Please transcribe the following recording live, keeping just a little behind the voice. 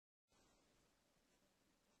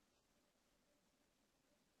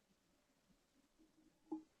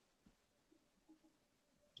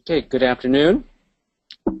Okay, good afternoon.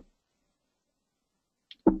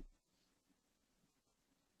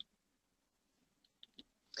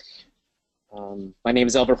 My name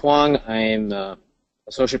is Albert Huang. I'm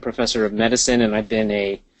Associate Professor of Medicine, and I've been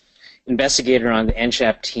an investigator on the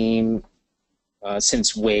NSHAP team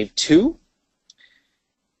since Wave 2.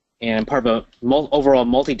 And I'm part of an overall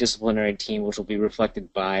multidisciplinary team, which will be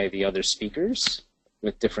reflected by the other speakers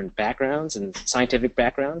with different backgrounds and scientific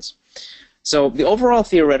backgrounds. So the overall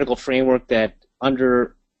theoretical framework that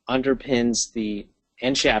underpins the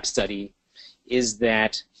NSHAP study is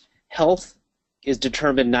that health is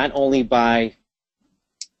determined not only by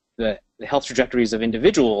the health trajectories of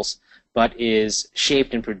individuals, but is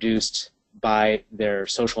shaped and produced by their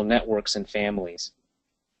social networks and families.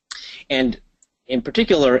 And in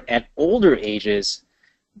particular, at older ages,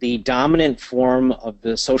 the dominant form of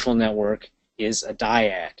the social network is a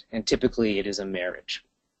dyad, and typically it is a marriage.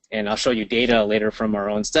 And I'll show you data later from our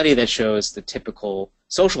own study that shows the typical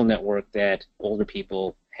social network that older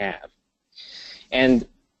people have. And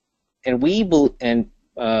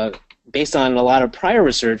based on a lot of prior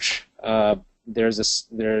research,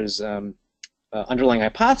 there's underlying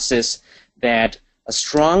hypothesis that a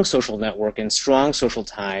strong social network and strong social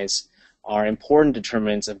ties are important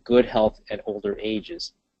determinants of good health at older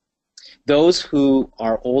ages. Those who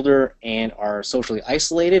are older and are socially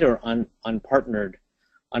isolated or unpartnered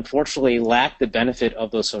unfortunately lack the benefit of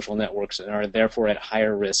those social networks and are therefore at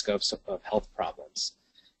higher risk of health problems.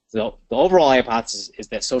 So the overall hypothesis is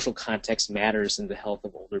that social context matters in the health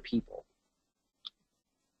of older people.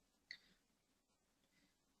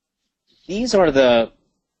 These are the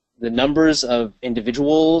numbers of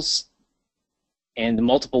individuals and the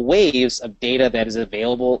multiple waves of data that is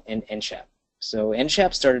available in NSHAP. So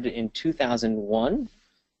NSHAP started in 2001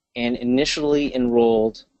 and initially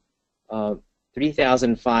enrolled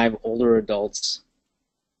 3,005 older adults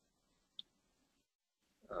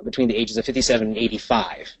between the ages of 57 and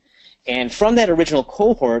 85. And from that original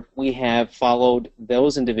cohort, we have followed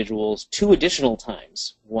those individuals 2 additional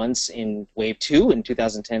times, once in Wave 2 in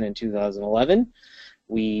 2010 and 2011.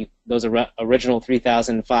 Those original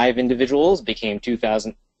 3,005 individuals became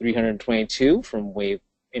 2,322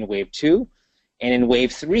 in Wave 2. And in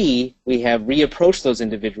Wave 3, we have reapproached those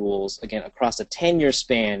individuals, again, across a 10-year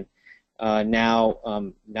span, now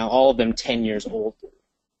all of them 10 years older.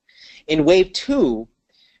 In Wave 2,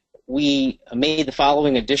 we made the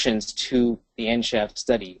following additions to the NSHAP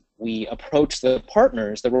study. We approached the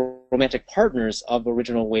partners, the romantic partners of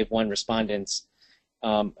original Wave 1 respondents,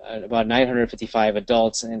 about 955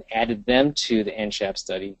 adults, and added them to the NSHAP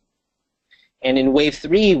study. And in Wave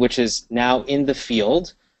 3, which is now in the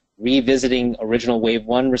field, revisiting original Wave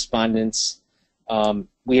 1 respondents,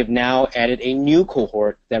 we have now added a new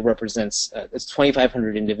cohort that represents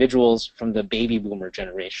 2,500 individuals from the baby boomer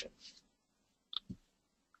generation.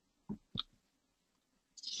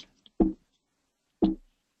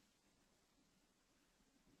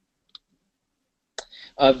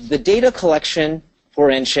 The data collection for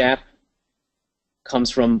NSHAP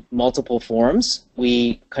comes from multiple forms.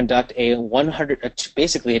 We conduct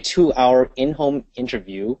basically a 2-hour in-home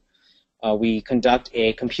interview. We conduct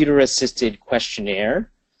a computer-assisted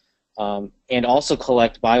questionnaire and also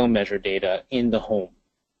collect biomeasure data in the home.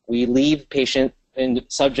 We leave patient and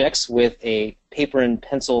subjects with a paper and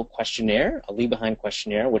pencil questionnaire, a leave-behind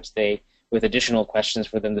questionnaire, with additional questions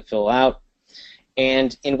for them to fill out.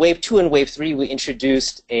 And in Wave 2 and Wave 3, we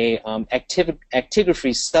introduced a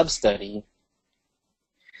actigraphy sub-study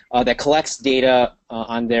that collects data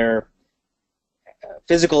on their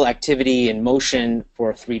physical activity and motion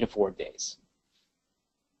for 3 to 4 days.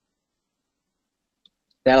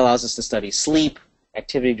 That allows us to study sleep,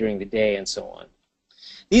 activity during the day, and so on.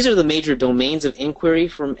 These are the major domains of inquiry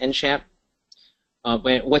from NSHAP.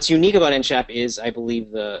 What's unique about NSHAP is, I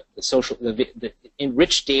believe, the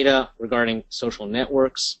enriched data regarding social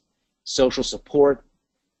networks, social support,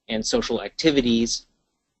 and social activities.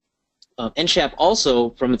 NSHAP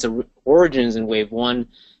also, from its origins in Wave 1,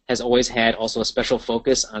 has always had also a special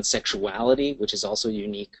focus on sexuality, which is also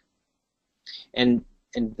unique. And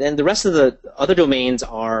then the rest of the other domains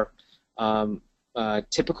are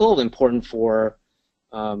typical, important for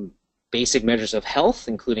basic measures of health,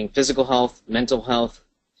 including physical health, mental health.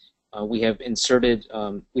 We have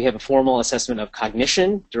a formal assessment of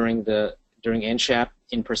cognition during NSHAP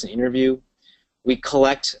in-person interview. We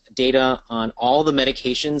collect data on all the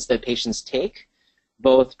medications that patients take,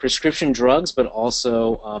 both prescription drugs but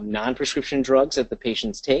also non-prescription drugs that the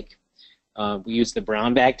patients take. We use the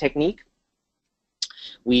brown bag technique.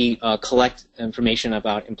 We collect information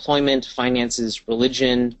about employment, finances,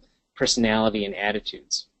 religion, personality, and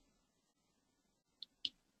attitudes.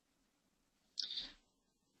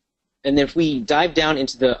 And if we dive down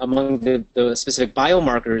into among the specific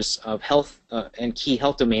biomarkers of health and key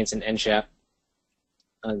health domains in NSHAP,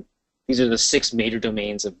 these are the 6 major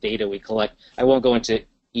domains of data we collect. I won't go into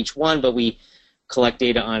each one, but we collect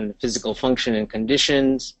data on physical function and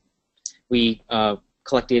conditions. We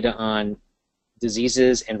collect data on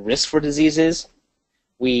diseases and risk for diseases.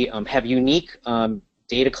 We have unique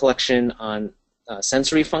data collection on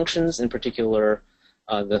sensory functions, in particular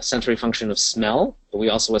the sensory function of smell, but we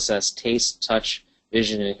also assess taste, touch,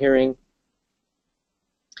 vision, and hearing.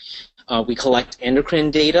 We collect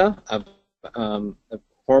endocrine data of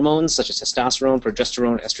hormones such as testosterone,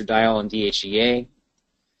 progesterone, estradiol, and DHEA.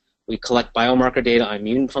 We collect biomarker data on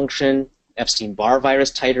immune function, Epstein-Barr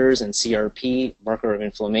virus titers, and CRP, marker of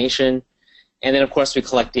inflammation. And then, of course, we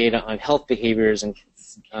collect data on health behaviors and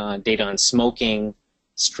data on smoking,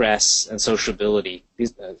 stress, and sociability.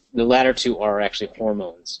 The latter 2 are actually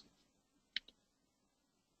hormones.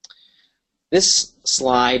 This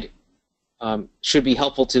slide should be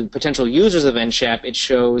helpful to potential users of NSHAP. It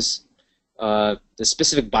shows the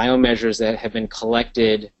specific biomeasures that have been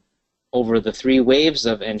collected over the 3 waves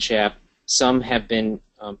of NSHAP. Some have been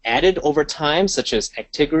added over time, such as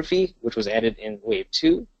actigraphy, which was added in wave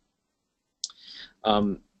 2.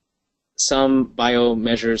 Some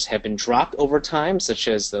biomeasures have been dropped over time, such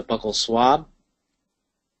as the buccal swab,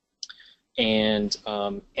 and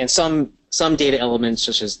some data elements,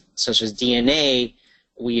 such as DNA,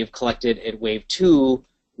 we have collected at wave 2,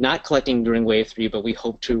 not collecting during wave 3, but we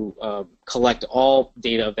hope to collect all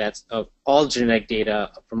data of all genetic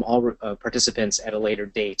data from all participants at a later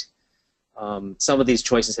date. Some of these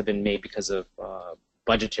choices have been made because of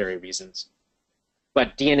budgetary reasons,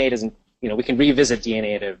 but DNA doesn't. We can revisit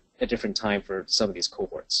DNA at a different time for some of these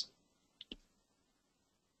cohorts.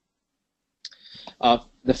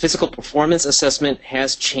 The physical performance assessment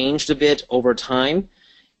has changed a bit over time.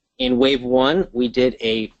 In wave 1, we did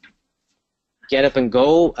a get up and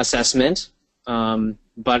go assessment,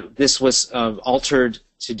 but this was altered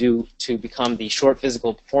to become the short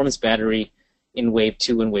physical performance battery in wave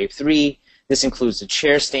 2 and wave 3. This includes a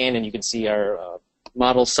chair stand, and you can see our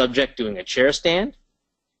model subject doing a chair stand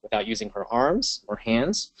without using her arms or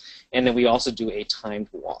hands. And then we also do a timed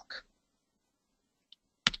walk.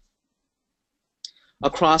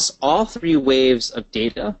 Across all 3 waves of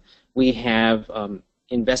data, we have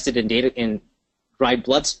invested in data in dried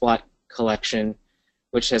blood spot collection,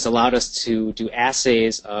 which has allowed us to do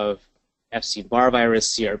assays of Epstein-Barr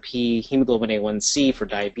virus, CRP, hemoglobin A1C for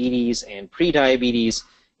diabetes and prediabetes,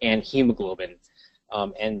 and hemoglobin.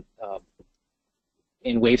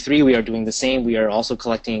 In wave 3, we are doing the same. We are also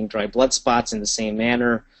collecting dry blood spots in the same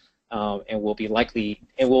manner, and we'll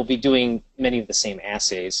be doing many of the same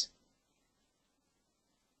assays.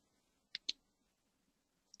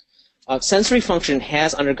 Sensory function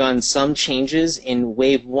has undergone some changes. In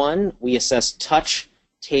wave 1, we assessed touch,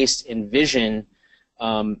 taste, and vision,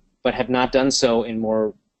 but have not done so in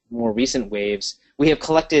more recent waves. We have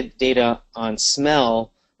collected data on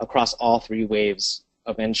smell across all 3 waves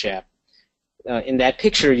of NSHAP. In that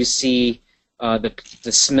picture, you see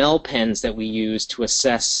the smell pens that we use to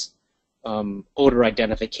assess odor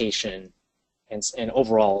identification and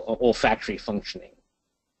overall olfactory functioning.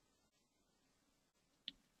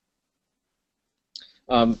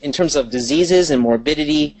 In terms of diseases and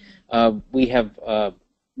morbidity, we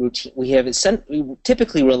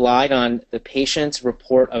typically relied on the patient's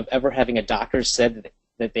report of ever having a doctor said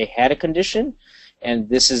that they had a condition, and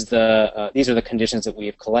these are the conditions that we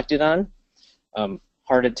have collected on.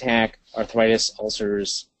 Heart attack, arthritis,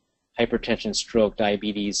 ulcers, hypertension, stroke,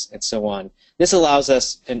 diabetes, and so on. This allows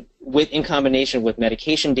us, in combination with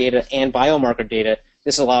medication data and biomarker data,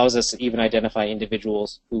 this allows us to even identify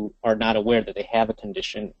individuals who are not aware that they have a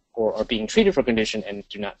condition or are being treated for a condition and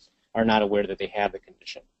are not aware that they have the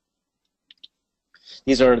condition.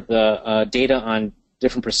 These are the data on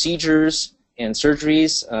different procedures and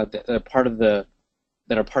surgeries that are part of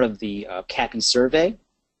the CAPI survey.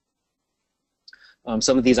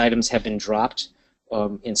 Some of these items have been dropped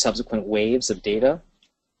in subsequent waves of data.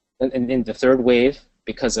 And in the 3rd wave,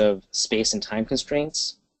 because of space and time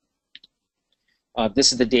constraints.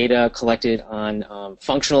 This is the data collected on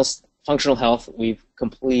functional health. We've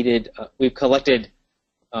collected.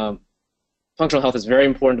 Functional health is very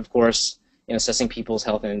important, of course, in assessing people's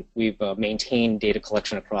health, and we've maintained data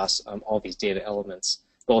collection across all these data elements,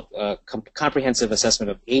 both comprehensive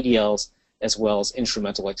assessment of ADLs as well as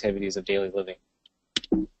instrumental activities of daily living.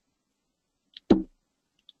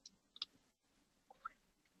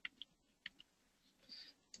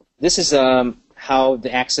 This is how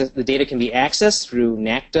the data can be accessed through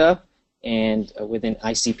NACDA and within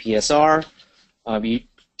ICPSR.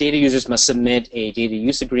 data users must submit a data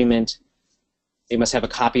use agreement. They must have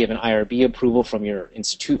a copy of an IRB approval from your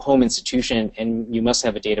home institution, and you must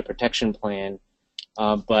have a data protection plan.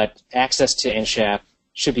 But access to NSHAP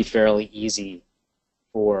should be fairly easy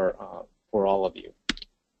for all of you.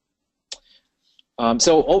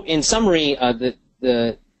 So in summary,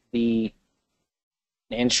 the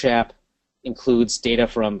NSHAP includes data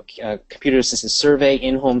from computer-assisted survey,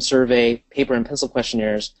 in-home survey, paper and pencil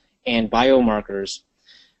questionnaires, and biomarkers.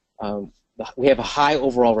 We have a high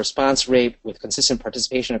overall response rate with consistent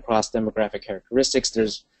participation across demographic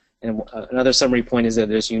characteristics. Another summary point is that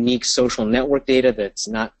there's unique social network data that's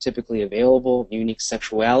not typically available, unique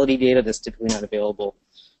sexuality data that's typically not available,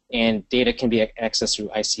 and data can be accessed through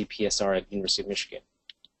ICPSR at the University of Michigan.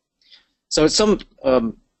 So some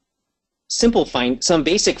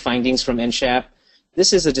basic findings from NSHAP.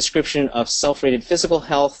 This is a description of self-rated physical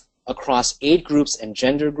health across age groups and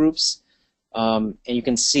gender groups. And you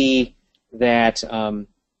can see that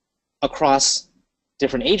across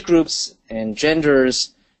different age groups and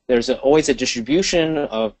genders, there's always a distribution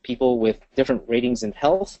of people with different ratings in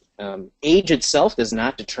health. Age itself does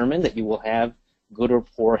not determine that you will have good or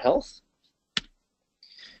poor health.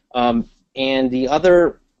 And the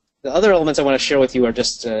other elements I want to share with you are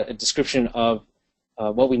just a description of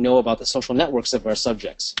what we know about the social networks of our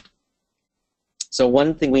subjects. So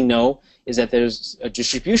one thing we know is that there's a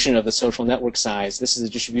distribution of the social network size. This is a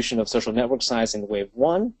distribution of social network size in wave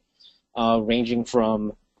 1, ranging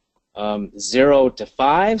from 0 to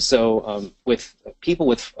 5. So with people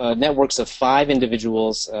with networks of 5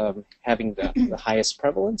 individuals having the highest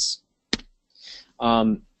prevalence.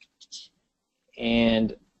 And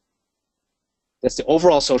that's the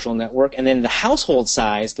overall social network. And then the household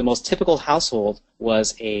size, the most typical household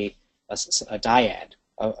was a dyad,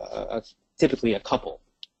 typically a couple.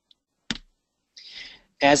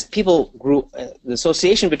 As people grew, the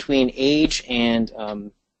association between age and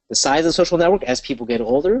the size of the social network, as people get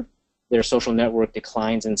older, their social network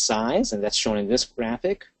declines in size, and that's shown in this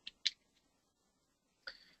graphic.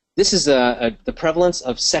 This is the prevalence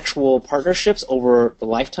of sexual partnerships over the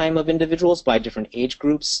lifetime of individuals by different age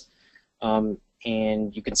groups.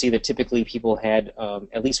 And you can see that typically people had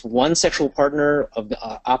at least one sexual partner of the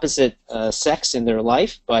opposite sex in their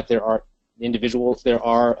life, but there are a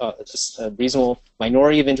reasonable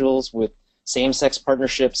minority of individuals with same-sex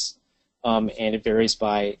partnerships, and it varies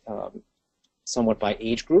by somewhat by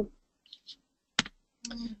age group.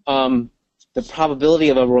 The probability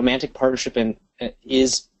of a romantic partnership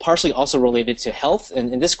is partially also related to health.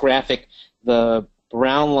 And in this graphic, the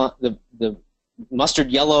mustard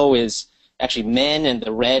yellow is actually men, and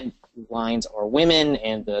the red lines are women,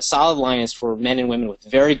 and the solid line is for men and women with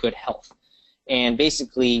very good health. And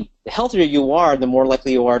basically, the healthier you are, the more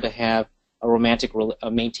likely you are to have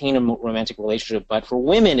maintain a romantic relationship. But for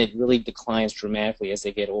women, it really declines dramatically as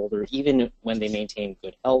they get older, even when they maintain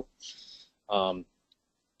good health.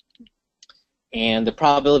 And the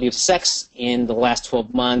probability of sex in the last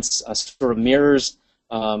 12 months sort of mirrors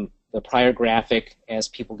the prior graphic. As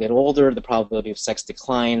people get older, the probability of sex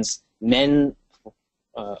declines. Men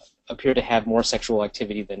appear to have more sexual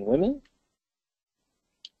activity than women,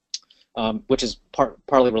 which is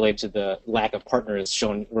partly related to the lack of partners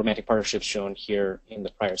shown, romantic partnerships shown here in the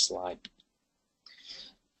prior slide.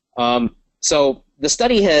 So the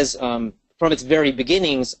study has, from its very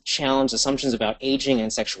beginnings, challenged assumptions about aging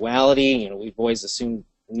and sexuality. You know, we've always assumed,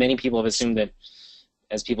 many people have assumed that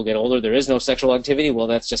as people get older, there is no sexual activity. Well,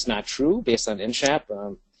 that's just not true based on NSHAP.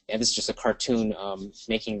 And this is just a cartoon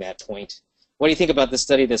making that point. What do you think about this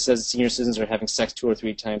study that says senior citizens are having sex 2 or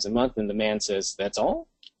 3 times a month, and the man says that's all?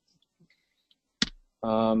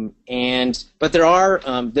 But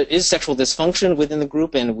there is sexual dysfunction within the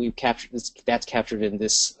group, and we've captured this. That's captured in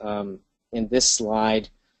this slide.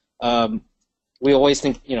 We always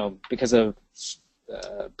think, you know, because of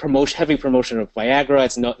heavy promotion of Viagra,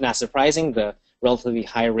 it's not surprising the relatively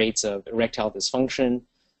high rates of erectile dysfunction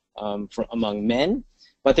among men.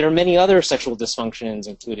 But there are many other sexual dysfunctions,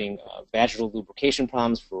 including vaginal lubrication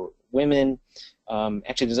problems for women.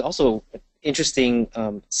 Actually, there's also an interesting,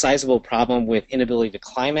 sizable problem with inability to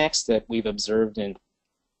climax that we've observed in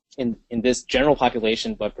this general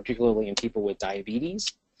population, but particularly in people with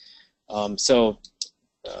diabetes. For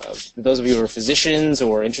those of you who are physicians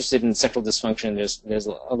or interested in sexual dysfunction, there's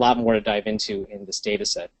a lot more to dive into in this data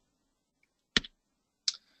set.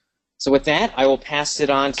 So with that, I will pass it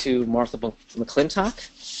on to Martha McClintock,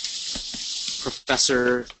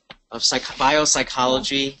 Professor of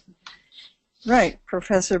Biopsychology. Right,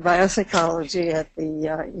 Professor of Biopsychology at the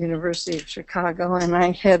University of Chicago, and I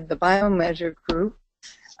head the biomeasure group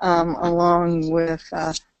along with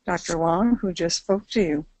Dr. Wong, who just spoke to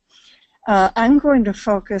you. I'm going to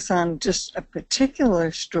focus on just a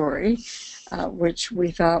particular story, which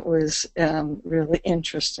we thought was really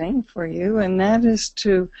interesting for you, and that is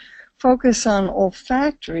to focus on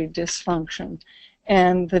olfactory dysfunction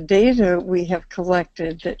and the data we have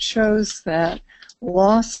collected that shows that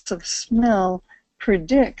loss of smell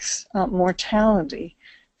predicts mortality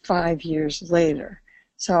 5 years later.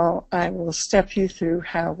 So I will step you through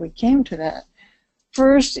how we came to that.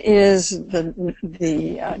 First is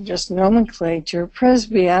the just nomenclature.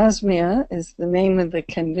 Presbyosmia is the name of the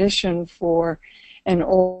condition for an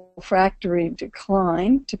olfactory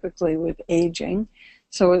decline, typically with aging.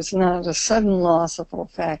 So it's not a sudden loss of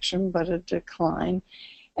olfaction, but a decline.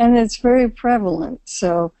 And it's very prevalent.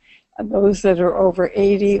 So those that are over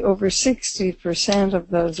 80, over 60% of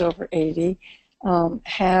those over 80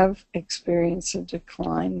 have experienced a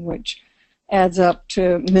decline, which adds up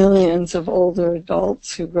to millions of older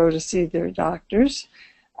adults who go to see their doctors.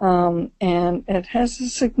 And it has a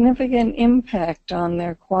significant impact on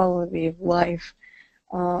their quality of life,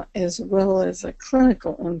 as well as a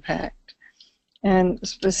clinical impact. And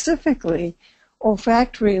specifically,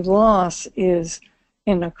 olfactory loss is,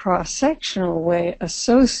 in a cross-sectional way,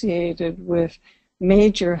 associated with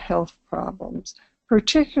major health problems,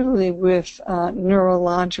 particularly with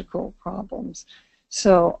neurological problems.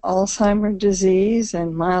 So Alzheimer's disease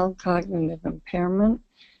and mild cognitive impairment,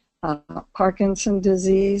 Parkinson's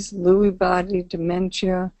disease, Lewy body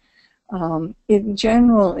dementia. In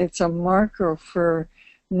general, it's a marker for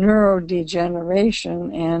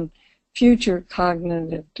neurodegeneration and future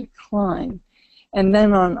cognitive decline. And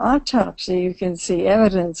then on autopsy, you can see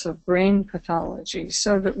evidence of brain pathology,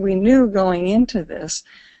 so that we knew going into this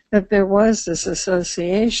that there was this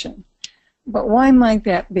association. But why might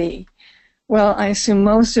that be? Well, I assume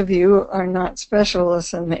most of you are not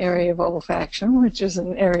specialists in the area of olfaction, which is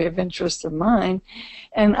an area of interest of mine.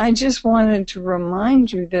 And I just wanted to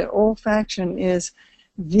remind you that olfaction is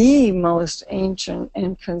the most ancient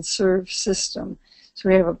and conserved system. So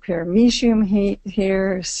we have a paramecium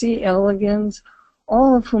here, C. elegans,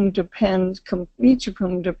 all of whom each of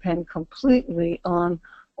whom depend completely on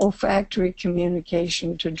olfactory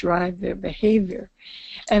communication to drive their behavior.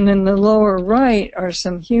 And in the lower right are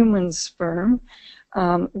some human sperm,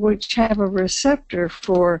 which have a receptor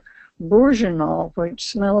for bourgeonal, which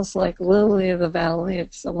smells like lily of the valley.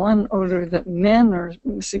 It's the one odor that men are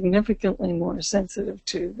significantly more sensitive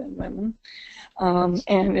to than women.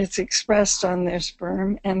 And it's expressed on their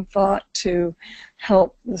sperm and thought to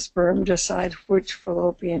help the sperm decide which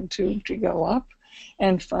fallopian tube to go up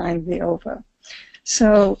and find the ova.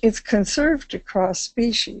 So it's conserved across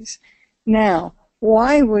species. Now,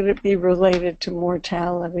 why would it be related to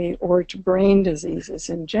mortality or to brain diseases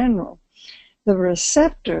in general? The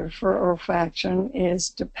receptor for olfaction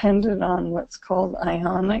is dependent on what's called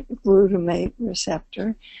ionic glutamate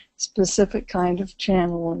receptor, specific kind of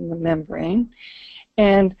channel in the membrane.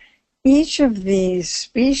 And each of these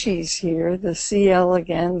species here, the C.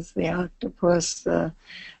 elegans, the octopus, the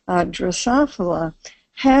Drosophila,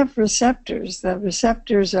 have receptors. The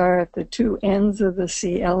receptors are at the two ends of the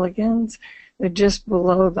C. elegans. They're just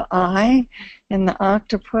below the eye in the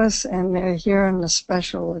octopus, and they're here in the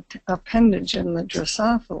special appendage in the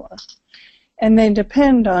Drosophila. And they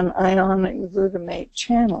depend on ionic glutamate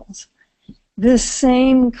channels. This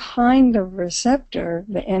same kind of receptor,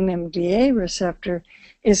 the NMDA receptor,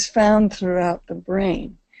 is found throughout the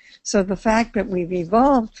brain. So the fact that we've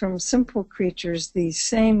evolved from simple creatures, these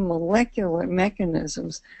same molecular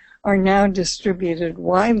mechanisms are now distributed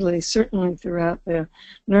widely, certainly throughout the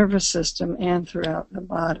nervous system and throughout the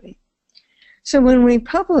body. So when we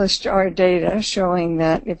published our data showing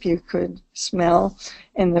that if you could smell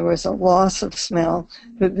and there was a loss of smell,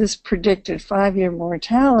 that this predicted 5-year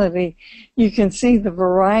mortality, you can see the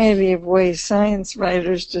variety of ways science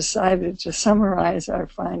writers decided to summarize our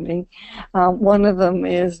finding. One of them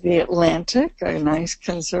is The Atlantic, a nice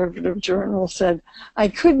conservative journal, said, "I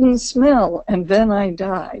couldn't smell and then I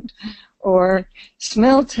died." Or,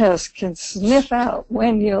 "Smell tests can sniff out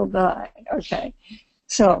when you'll die." Okay.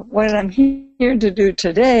 So what I'm here to do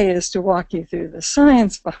today is to walk you through the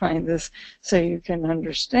science behind this so you can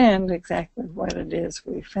understand exactly what it is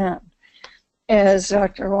we found. As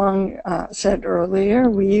Dr. Wong said earlier,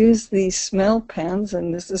 we use these smell pens,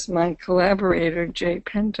 and this is my collaborator, Jay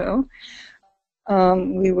Pinto.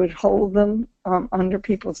 We would hold them under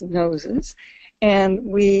people's noses, and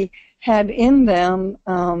we had in them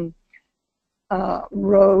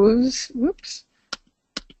rose,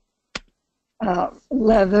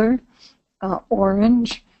 leather,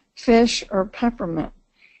 orange, fish, or peppermint.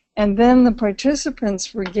 And then the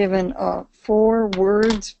participants were given 4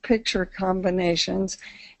 words, picture combinations,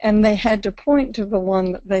 and they had to point to the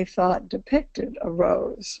one that they thought depicted a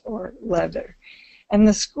rose or leather. And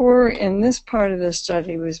the score in this part of the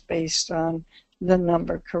study was based on the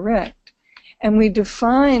number correct. And we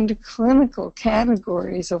defined clinical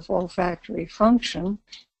categories of olfactory function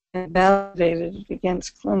and validated it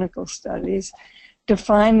against clinical studies,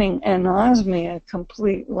 defining anosmia,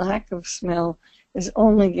 complete lack of smell, is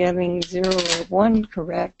only getting 0 or 1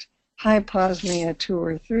 correct, hyposmia 2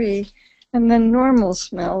 or 3, and then normal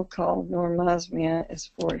smell, called normosmia,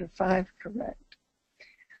 is 4 to 5 correct.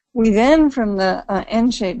 We then, from the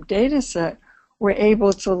NSHAP data set, were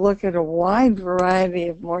able to look at a wide variety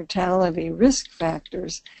of mortality risk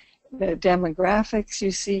factors, the demographics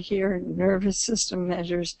you see here, nervous system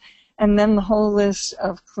measures, and then the whole list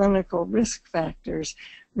of clinical risk factors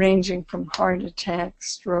ranging from heart attack,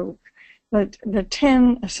 stroke, the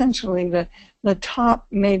 10, essentially the top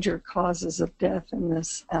major causes of death in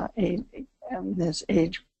this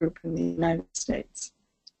age group in the United States.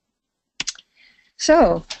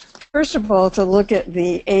 So, first of all, to look at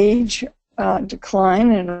the age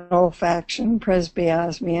decline in olfaction,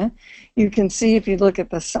 presbyosmia, you can see if you look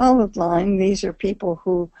at the solid line, these are people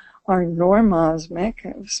who are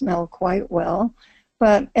normosmic, smell quite well,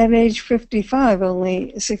 but at age 55,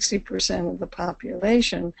 only 60% of the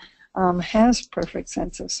population has perfect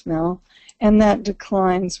sense of smell, and that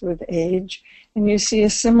declines with age. And you see a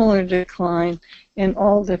similar decline in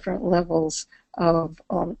all different levels of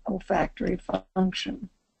olfactory function.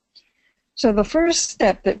 So the first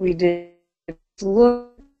step that we did was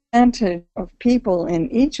look at the percentage of people in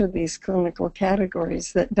each of these clinical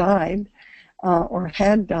categories that died or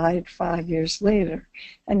had died 5 years later.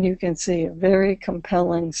 And you can see a very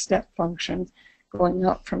compelling step function going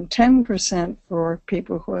up from 10% for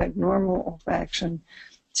people who had normal olfaction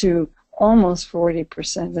to almost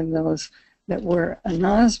 40% in those that were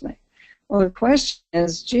anosmic. Well, the question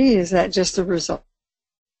is, gee, is that just a result?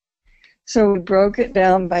 So we broke it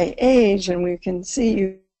down by age, and we can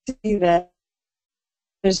see, that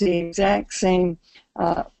there's the exact same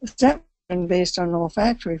step based on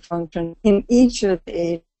olfactory function in each of the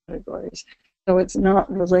age categories. So it's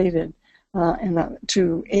not related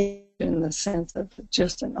to age in the sense of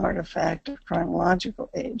just an artifact of chronological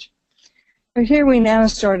age. But here we now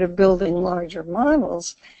started building larger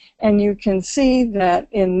models, and you can see that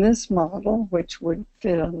in this model, which would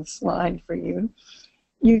fit on the slide for you,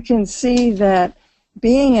 you can see that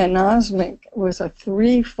being anosmic was a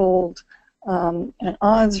threefold, an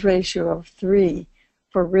odds ratio of 3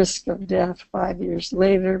 for risk of death 5 years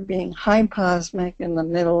later. Being hyposmic in the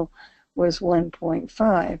middle was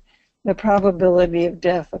 1.5. The probability of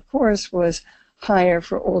death, of course, was higher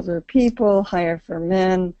for older people, higher for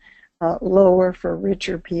men, lower for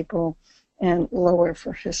richer people, and lower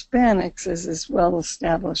for Hispanics, as is well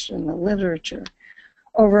established in the literature.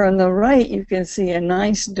 Over on the right, you can see a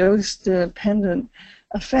nice dose-dependent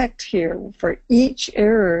effect here. For each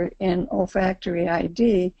error in olfactory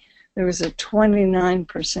ID, there was a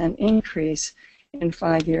 29% increase in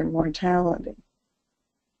 5-year mortality.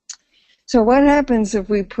 So what happens if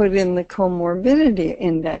we put in the comorbidity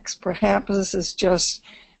index? Perhaps this is just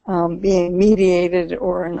being mediated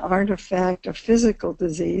or an artifact of physical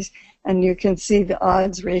disease, and you can see the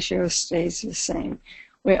odds ratio stays the same.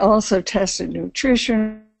 We also tested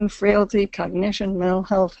nutrition, frailty, cognition, mental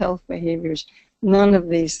health, health behaviors. None of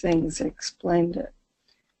these things explained it.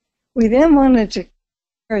 We then wanted to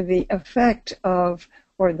compare the effect of,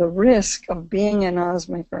 or the risk of being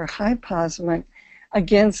anosmic or hyposmic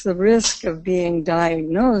against the risk of being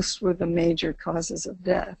diagnosed with the major causes of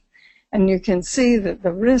death. And you can see that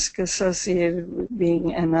the risk associated with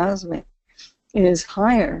being anosmic is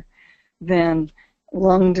higher than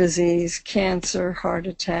lung disease, cancer, heart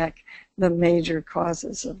attack, the major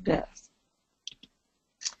causes of death.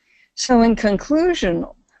 So in conclusion,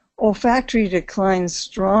 olfactory decline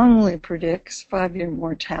strongly predicts 5-year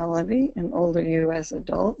mortality in older U.S.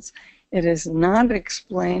 adults. It is not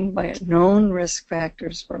explained by known risk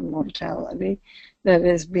factors for mortality, that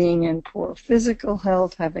is, being in poor physical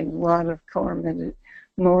health, having a lot of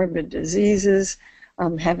comorbid diseases,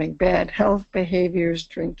 having bad health behaviors,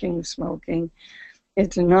 drinking, smoking.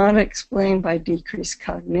 It's not explained by decreased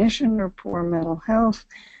cognition or poor mental health,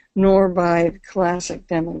 nor by classic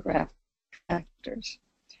demographic factors.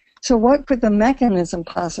 So what could the mechanism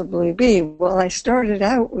possibly be? Well, I started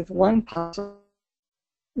out with one possible,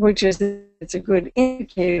 which is it's a good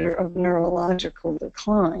indicator of neurological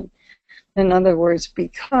decline. In other words,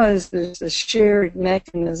 because there's a shared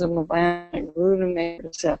mechanism of ionic glutamate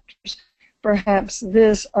receptors, perhaps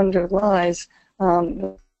this underlies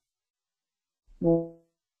the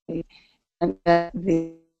and that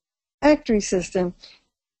the olfactory system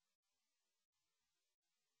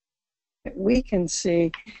that we can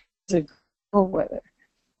see is a cool weather.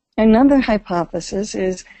 Another hypothesis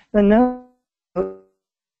is the nose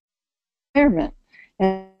environment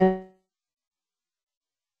and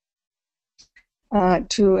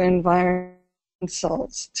to environment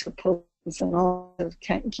salts, to pollutants and all of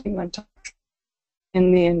chemotoxins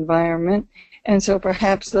in the environment. And so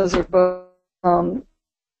perhaps those are both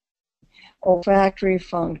olfactory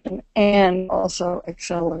function and also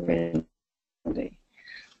accelerated.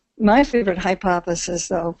 My favorite hypothesis,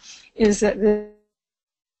 though, is that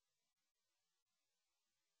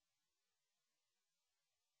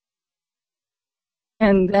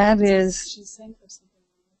and that is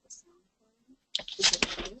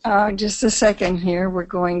just a second here. We're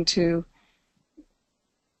going to.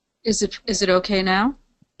 Is it okay now?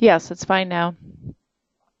 Yes, it's fine now.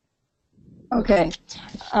 Okay.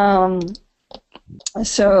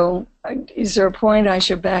 So, is there a point I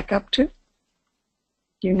should back up to?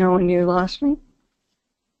 Do you know when you lost me?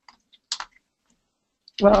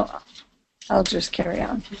 Well, I'll just carry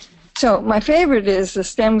on. So, my favorite is the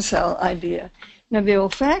stem cell idea. Now, the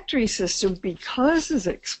olfactory system, because it's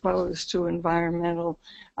exposed to environmental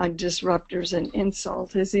disruptors and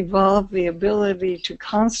insult, has evolved the ability to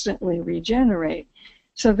constantly regenerate.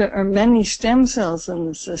 So there are many stem cells in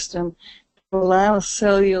the system that allow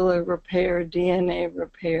cellular repair, DNA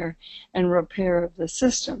repair, and repair of the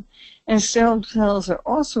system. And stem cells are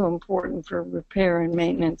also important for repair and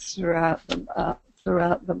maintenance throughout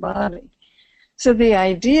the body. So the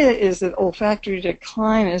idea is that olfactory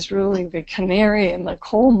decline is really the canary in the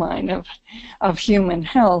coal mine of human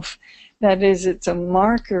health. That is, it's a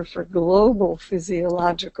marker for global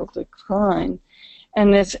physiological decline,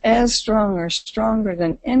 and it's as strong or stronger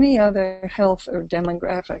than any other health or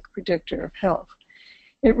demographic predictor of health.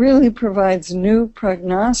 It really provides new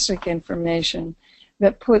prognostic information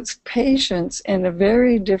that puts patients in a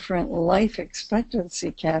very different life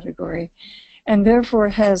expectancy category and therefore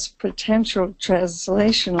has potential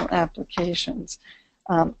translational applications.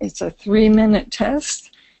 It's a 3-minute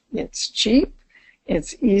test. It's cheap.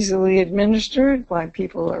 It's easily administered while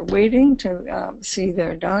people are waiting to see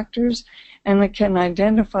their doctors, and it can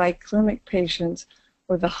identify clinic patients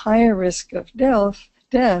with a higher risk of death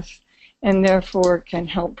and therefore can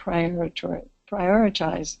help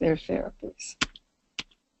prioritize their therapies.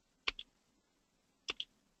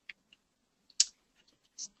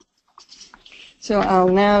 So I'll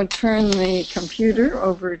now turn the computer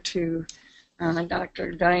over to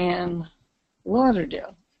Dr. Diane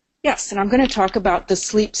Lauderdale. Yes, and I'm going to talk about the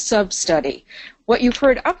sleep sub-study. What you've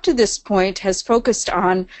heard up to this point has focused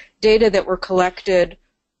on data that were collected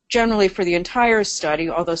generally for the entire study,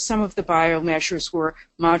 although some of the biomeasures were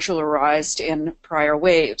modularized in prior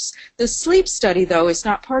waves. The sleep study, though, is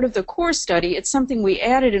not part of the core study. It's something we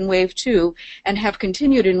added in wave 2 and have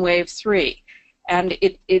continued in wave 3. And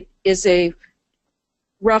it is a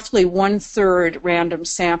roughly 1/3 random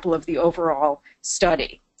sample of the overall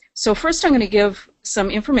study. So first I'm going to give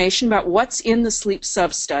some information about what's in the sleep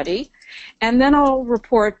sub-study, and then I'll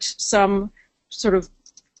report some sort of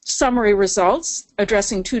summary results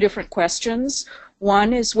addressing 2 different questions.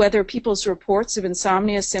 One is whether people's reports of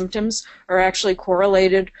insomnia symptoms are actually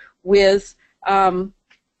correlated with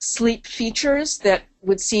sleep features that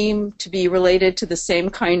would seem to be related to the same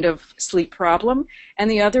kind of sleep problem, and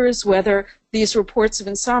the other is whether these reports of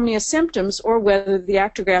insomnia symptoms or whether the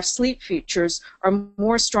actigraph sleep features are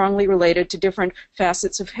more strongly related to different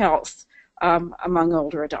facets of health among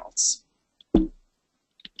older adults.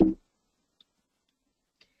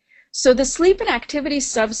 So the sleep and activity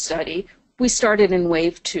sub-study, we started in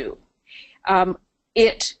wave 2.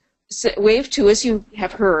 Wave 2, as you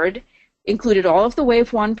have heard, included all of the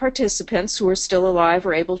wave 1 participants who were still alive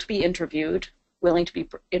or able to be interviewed, willing to be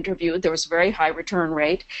interviewed. There was a very high return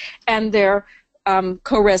rate, and their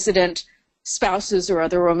co-resident spouses or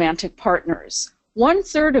other romantic partners.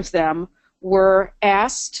 1/3 of them were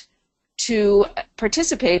asked to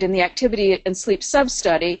participate in the activity and sleep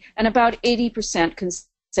sub-study, and about 80%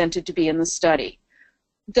 consented to be in the study.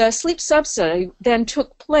 The sleep sub-study then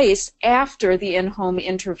took place after the in-home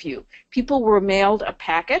interview. People were mailed a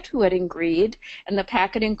packet who had agreed, and the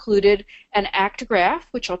packet included an actigraph,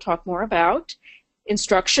 which I'll talk more about,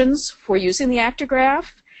 instructions for using the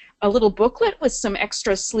actigraph, a little booklet with some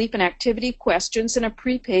extra sleep and activity questions, and a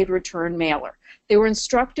prepaid return mailer. They were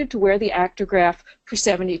instructed to wear the actigraph for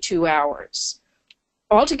 72 hours.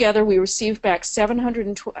 Altogether, we received back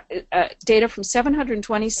data from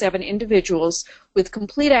 727 individuals with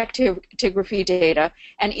complete actigraphy data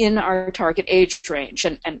and in our target age range.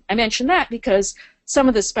 And I mention that because some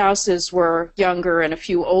of the spouses were younger and a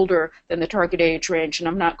few older than the target age range, and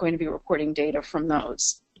I'm not going to be reporting data from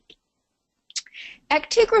those.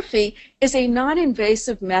 Actigraphy is a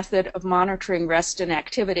non-invasive method of monitoring rest and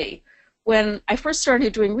activity. When I first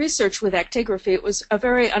started doing research with actigraphy, it was a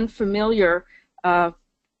very unfamiliar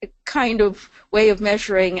kind of way of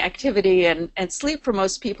measuring activity and sleep for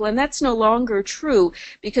most people, and that's no longer true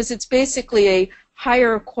because it's basically a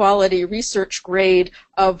higher quality research grade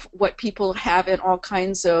of what people have in all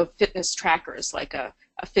kinds of fitness trackers like a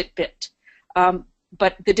Fitbit.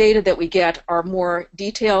 But the data that we get are more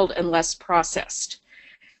detailed and less processed.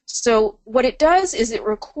 So what it does is it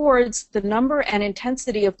records the number and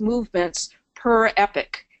intensity of movements per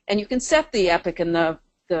epoch, and you can set the epoch in the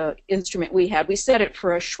instrument we had. We set it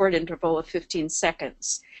for a short interval of 15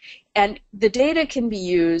 seconds. And the data can be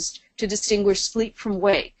used to distinguish sleep from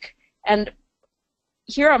wake. And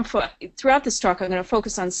here throughout this talk I'm going to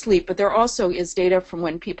focus on sleep, but there also is data from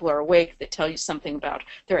when people are awake that tell you something about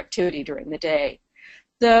their activity during the day.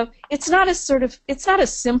 It's not a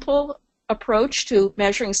simple approach to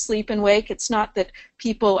measuring sleep and wake. It's not that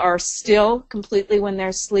people are still completely when they're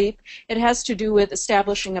asleep. It has to do with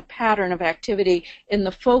establishing a pattern of activity in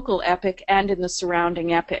the focal epoch and in the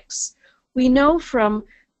surrounding epochs. We know from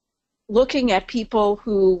looking at people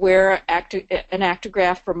who wear an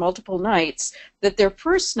actigraph for multiple nights that their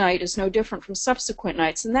first night is no different from subsequent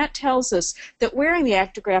nights, and that tells us that wearing the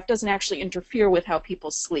actigraph doesn't actually interfere with how people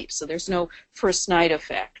sleep, so there's no first night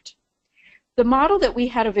effect. The model that we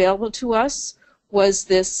had available to us was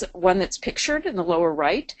this one that's pictured in the lower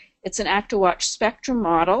right. It's an ActiWatch spectrum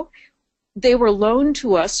model. They were loaned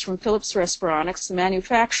to us from Philips Respironics, the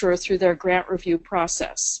manufacturer, through their grant review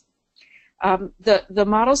process. The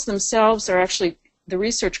models themselves are actually, the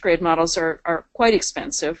research grade models are quite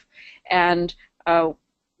expensive, and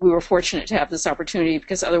we were fortunate to have this opportunity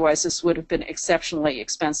because otherwise this would have been exceptionally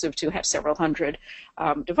expensive to have several hundred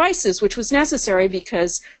devices, which was necessary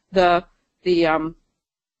because the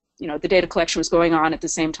data collection was going on at the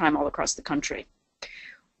same time all across the country.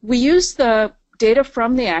 We used the data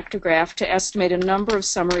from the actigraph to estimate a number of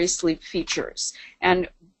summary sleep features, and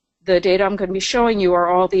the data I'm going to be showing you are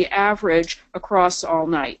all the average across all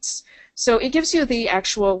nights. So it gives you the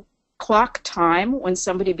actual clock time when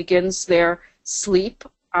somebody begins their sleep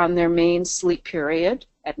on their main sleep period,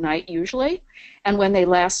 at night usually, and when they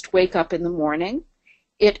last wake up in the morning.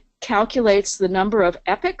 It calculates the number of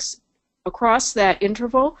epochs across that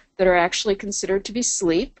interval that are actually considered to be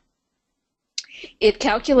sleep. It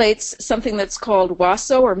calculates something that's called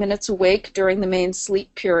WASO, or minutes awake, during the main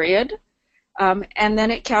sleep period. And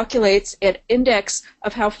then it calculates an index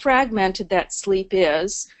of how fragmented that sleep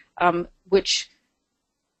is, which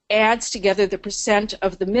adds together the percent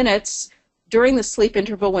of the minutes during the sleep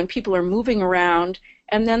interval when people are moving around,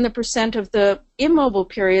 and then the percent of the immobile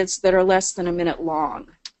periods that are less than a minute long.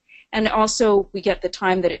 And also we get the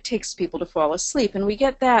time that it takes people to fall asleep. And we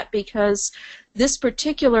get that because this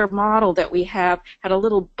particular model that we have had a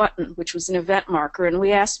little button, which was an event marker, and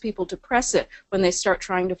we asked people to press it when they start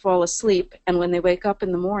trying to fall asleep and when they wake up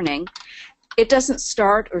in the morning. It doesn't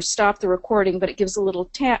start or stop the recording, but it gives a little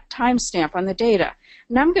timestamp on the data.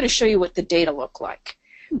 And I'm going to show you what the data look like.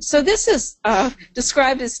 So this is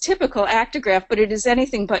described as typical actigraph, but it is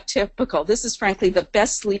anything but typical. This is frankly the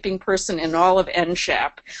best sleeping person in all of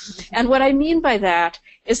NSHAP. And what I mean by that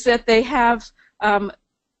is that they have a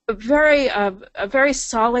very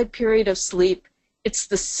solid period of sleep. It's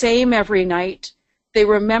the same every night. They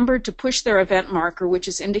remembered to push their event marker, which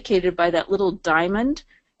is indicated by that little diamond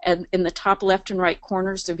and in the top left and right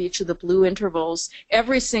corners of each of the blue intervals,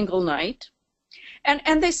 every single night.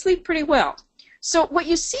 And they sleep pretty well. So what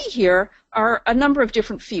you see here are a number of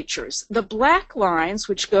different features. The black lines,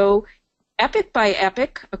 which go epoch by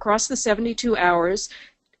epoch across the 72 hours,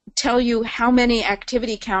 tell you how many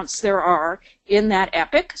activity counts there are in that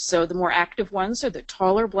epoch. So the more active ones are the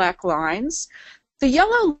taller black lines. The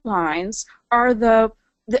yellow lines are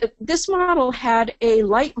this model had a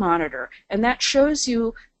light monitor, and that shows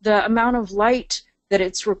you the amount of light that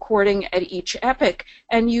it's recording at each epoch.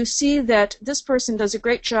 And you see that this person does a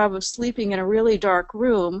great job of sleeping in a really dark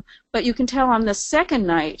room, but you can tell on the second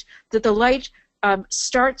night that the light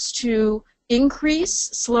starts to increase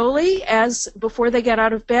slowly as before they get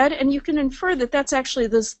out of bed, and you can infer that that's actually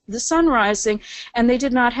the sun rising, and they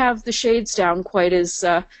did not have the shades down quite as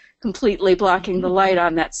completely blocking the light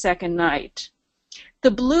on that second night.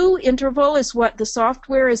 The blue interval is what the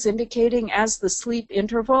software is indicating as the sleep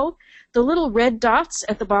interval. The little red dots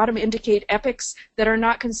at the bottom indicate epochs that are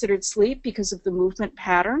not considered sleep because of the movement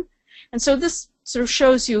pattern. And so this sort of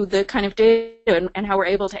shows you the kind of data and how we're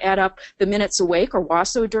able to add up the minutes awake, or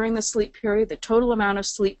WASO, during the sleep period, the total amount of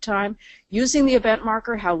sleep time, using the event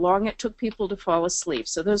marker, how long it took people to fall asleep.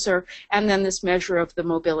 So those are, and then this measure of the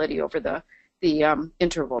mobility over the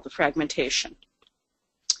interval, the fragmentation.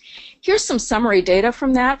 Here's some summary data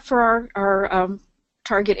from that for our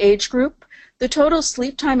target age group. The total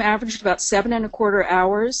sleep time averaged about 7¼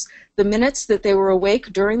 hours. The minutes that they were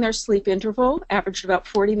awake during their sleep interval averaged about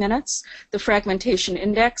 40 minutes. The fragmentation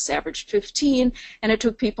index averaged 15, and it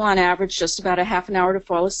took people on average just about a half an hour to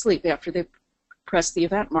fall asleep after they pressed the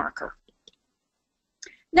event marker.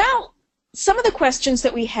 Now, some of the questions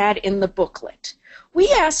that we had in the booklet. We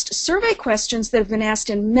asked survey questions that have been asked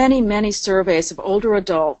in many, many surveys of older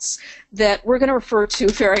adults that we're going to refer to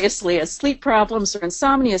variously as sleep problems or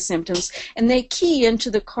insomnia symptoms, and they key into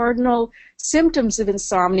the cardinal symptoms of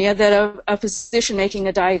insomnia that a physician making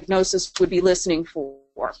a diagnosis would be listening for.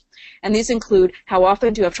 And these include: how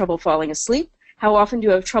often do you have trouble falling asleep? How often do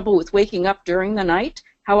you have trouble with waking up during the night?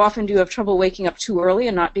 How often do you have trouble waking up too early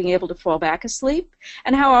and not being able to fall back asleep?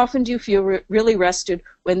 And how often do you feel really rested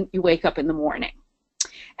when you wake up in the morning?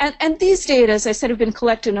 And these data, as I said, have been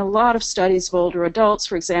collected in a lot of studies of older adults.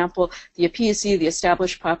 For example, the EPC, the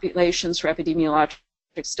Established Populations for Epidemiologic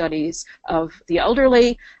Studies of the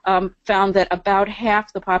Elderly, found that about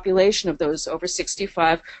half the population of those over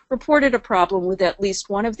 65 reported a problem with at least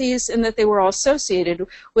one of these, and that they were all associated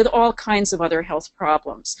with all kinds of other health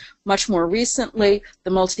problems. Much more recently, the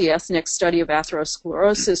multi-ethnic study of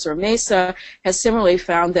atherosclerosis, or MESA, has similarly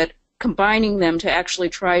found that combining them to actually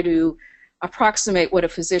try to approximate what a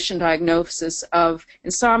physician diagnosis of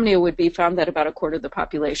insomnia would be, found that about a quarter of the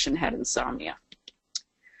population had insomnia.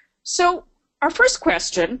 So our first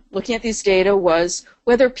question, looking at these data, was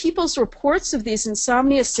whether people's reports of these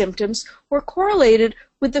insomnia symptoms were correlated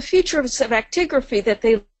with the features of actigraphy that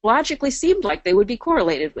they logically seemed like they would be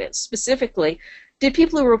correlated with. Specifically, did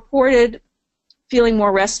people who reported feeling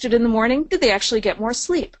more rested in the morning, did they actually get more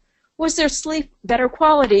sleep? Was their sleep better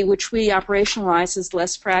quality, which we operationalize as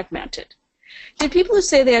less fragmented? Did people who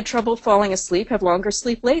say they had trouble falling asleep have longer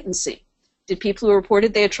sleep latency? Did people who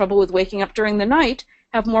reported they had trouble with waking up during the night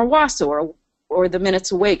have more WASO, or the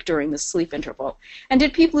minutes awake during the sleep interval? And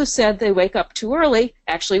did people who said they wake up too early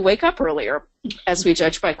actually wake up earlier, as we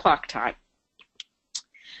judge by clock time?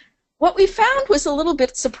 What we found was a little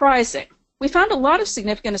bit surprising. We found a lot of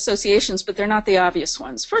significant associations, but they're not the obvious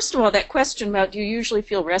ones. First of all, that question about do you usually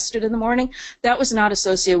feel rested in the morning, that was not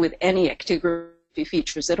associated with any actigraphy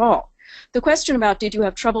features at all. The question about did you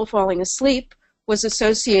have trouble falling asleep was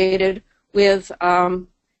associated with,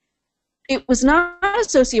 it was not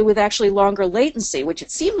associated with actually longer latency, which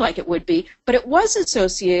it seemed like it would be, but it was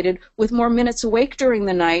associated with more minutes awake during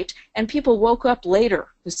the night, and people woke up later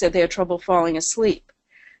who said they had trouble falling asleep.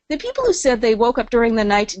 The people who said they woke up during the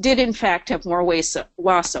night did in fact have more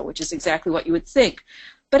WASO, which is exactly what you would think.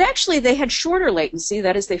 But actually they had shorter latency,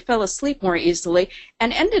 that is, they fell asleep more easily,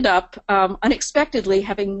 and ended up unexpectedly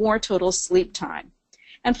having more total sleep time.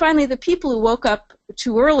 And finally, the people who woke up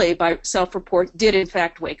too early by self-report did in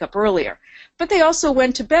fact wake up earlier. But they also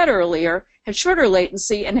went to bed earlier, had shorter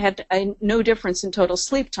latency, and had no difference in total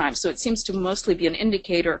sleep time. So it seems to mostly be an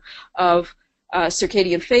indicator of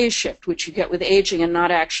circadian phase shift, which you get with aging and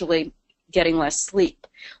not actually getting less sleep.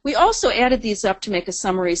 We also added these up to make a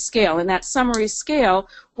summary scale, and that summary scale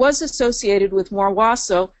was associated with more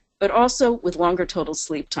WASO, but also with longer total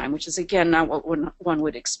sleep time, which is again not what one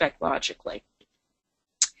would expect logically.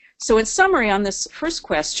 So in summary on this first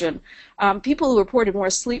question, people who reported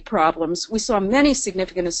more sleep problems, we saw many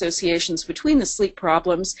significant associations between the sleep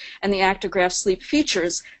problems and the actigraph sleep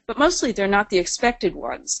features, but mostly they're not the expected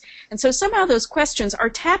ones. And so somehow those questions are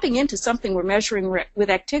tapping into something we're measuring with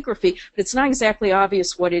actigraphy, but it's not exactly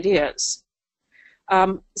obvious what it is.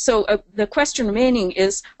 The question remaining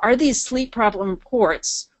is, are these sleep problem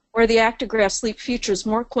reports or the actigraph sleep features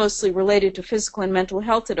more closely related to physical and mental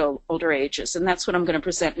health at older ages? And that's what I'm going to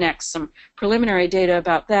present next, some preliminary data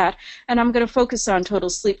about that. And I'm going to focus on total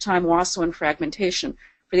sleep time, WASO, and fragmentation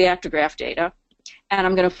for the actigraph data. And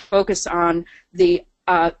I'm going to focus on the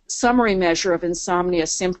summary measure of insomnia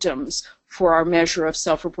symptoms for our measure of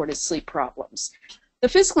self-reported sleep problems. The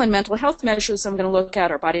physical and mental health measures I'm going to look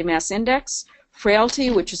at are body mass index, frailty,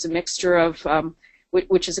 which is a mixture of,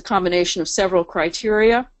 which is a combination of several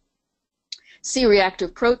criteria,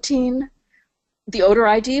 C-reactive protein, the odor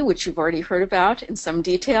ID, which you've already heard about in some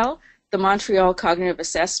detail, the Montreal Cognitive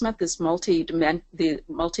Assessment, this multi-dimensional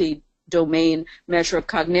domain measure of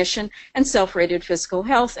cognition, and self-rated physical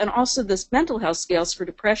health, and also the mental health scales for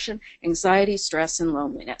depression, anxiety, stress, and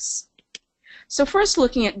loneliness. So first,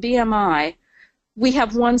 looking at BMI, we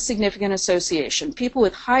have one significant association. People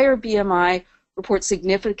with higher BMI report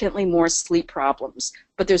significantly more sleep problems,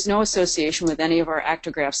 but there's no association with any of our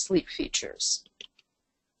actigraph sleep features.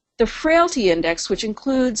 The frailty index, which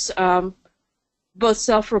includes both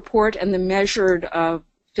self-report and the measured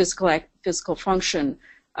physical function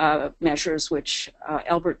measures, which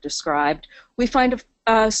Albert described, we find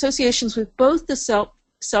associations with both the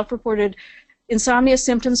self-reported insomnia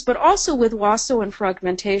symptoms, but also with WASO and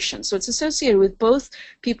fragmentation. So it's associated with both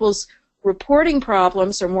people's reporting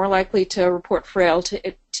problems are more likely to report frailty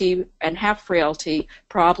and have frailty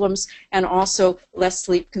problems, and also less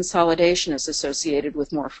sleep consolidation is associated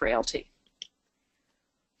with more frailty.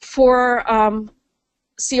 For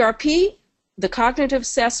CRP, the cognitive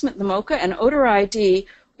assessment, the MoCA, and odor ID,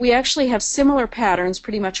 we actually have similar patterns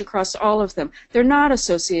pretty much across all of them. They're not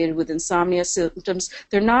associated with insomnia symptoms.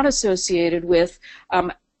 They're not associated with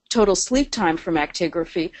total sleep time from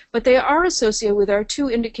actigraphy, but they are associated with our two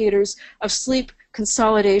indicators of sleep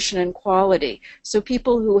consolidation and quality. So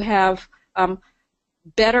people who have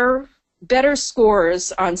better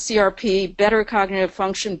scores on CRP, better cognitive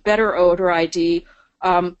function, better odor ID,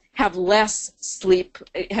 have less sleep,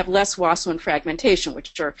 have less WASO and fragmentation,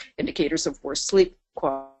 which are indicators of worse sleep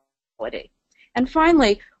quality. And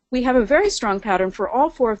finally, we have a very strong pattern for all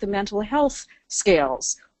four of the mental health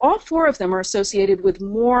scales. All four of them are associated with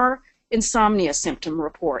more insomnia symptom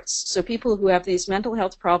reports. So people who have these mental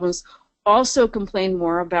health problems also complain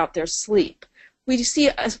more about their sleep. We see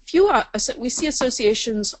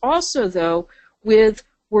associations also, though, with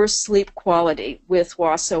worse sleep quality, with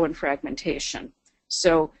WASO and fragmentation.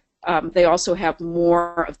 So they also have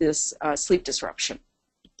more of this sleep disruption.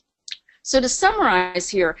 So to summarize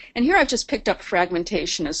here, and here I've just picked up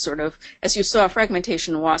fragmentation as sort of, as you saw,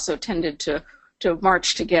 fragmentation and WASO tended to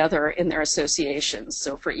march together in their associations.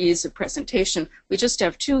 So for ease of presentation, we just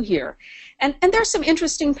have two here. And there's some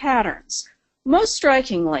interesting patterns. Most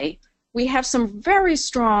strikingly, we have some very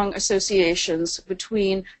strong associations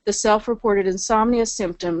between the self-reported insomnia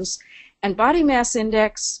symptoms and body mass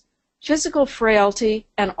index, physical frailty,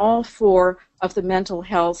 and all four of the mental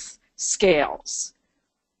health scales.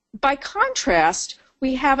 By contrast,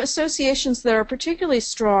 we have associations that are particularly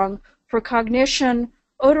strong for cognition,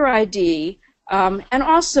 odor ID, and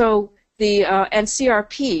also the and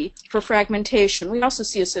CRP for fragmentation. We also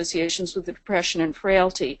see associations with the depression and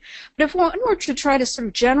frailty. But if one were to try to sort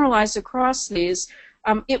of generalize across these,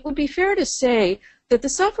 it would be fair to say that the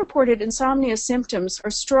self-reported insomnia symptoms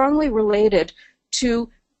are strongly related to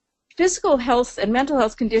physical health and mental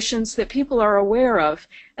health conditions that people are aware of.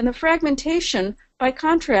 And the fragmentation, by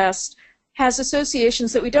contrast, has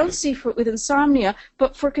associations that we don't see with insomnia,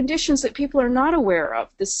 but for conditions that people are not aware of,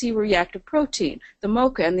 the C-reactive protein, the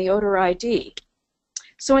MoCA, and the odor ID.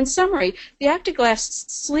 So in summary, the actigraph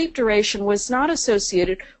sleep duration was not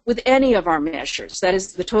associated with any of our measures, that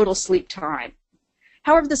is the total sleep time.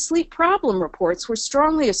 However, the sleep problem reports were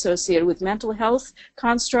strongly associated with mental health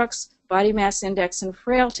constructs, body mass index, and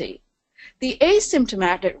frailty. The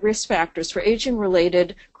asymptomatic risk factors for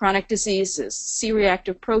aging-related chronic diseases,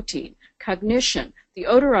 C-reactive protein, cognition, the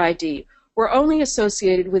odor ID, were only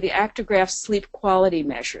associated with the actigraph sleep quality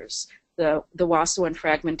measures, the WASO and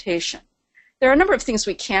fragmentation. There are a number of things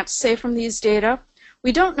we can't say from these data.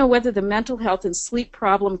 We don't know whether the mental health and sleep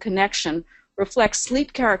problem connection reflects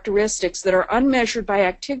sleep characteristics that are unmeasured by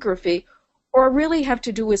actigraphy or really have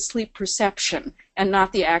to do with sleep perception and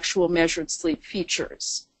not the actual measured sleep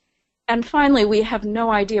features. And finally, we have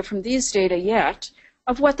no idea from these data yet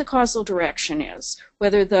of what the causal direction is,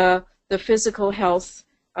 whether the physical health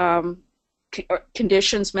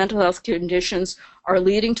conditions, mental health conditions are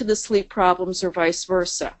leading to the sleep problems or vice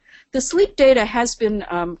versa. The sleep data has been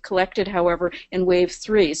collected, however, in wave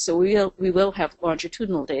 3, so we will have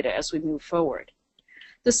longitudinal data as we move forward.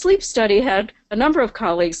 The sleep study had a number of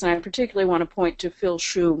colleagues, and I particularly want to point to Phil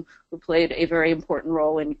Shum, who played a very important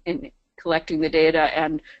role in collecting the data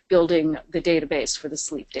and building the database for the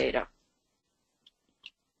sleep data.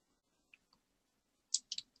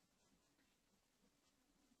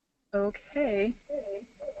 Okay.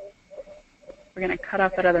 We're going to cut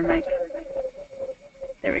off that other mic.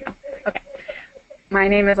 There we go. Okay. My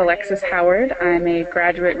name is Alexis Howard. I'm a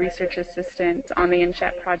graduate research assistant on the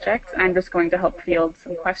NSHAP project. I'm just going to help field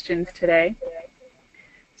some questions today.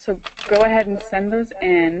 So go ahead and send those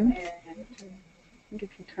in. I think if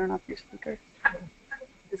you turn off your speaker.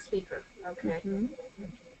 The speaker, okay.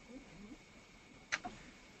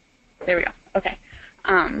 There we go. Okay.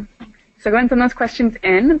 So go ahead and send those questions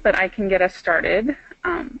in, but I can get us started.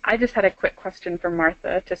 I just had a quick question for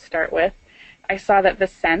Martha to start with. I saw that the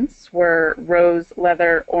scents were rose,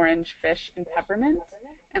 leather, orange, fish, and peppermint,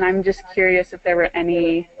 and I'm just curious if there were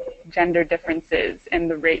any gender differences in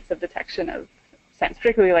the rates of detection of scents,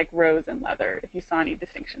 particularly like rose and leather, if you saw any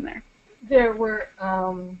distinction there. There were,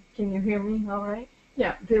 can you hear me all right?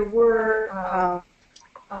 Yeah, there were,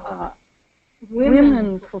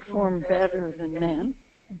 women perform better than men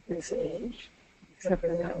at this age, except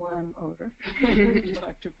for that one odor we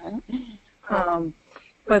talked about.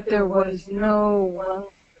 But there was no one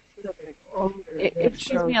specific odor.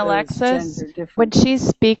 Excuse me, Alexis. When she's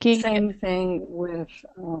speaking, same thing with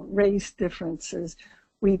race differences.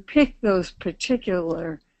 We pick those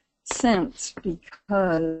particular scents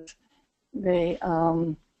because they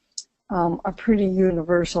are pretty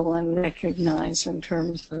universal and recognized in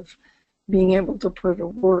terms of being able to put a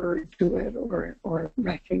word to it or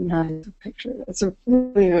recognize a picture. That's a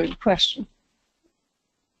really good question.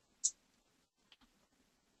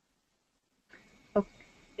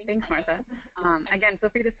 Thanks, Martha. Again, feel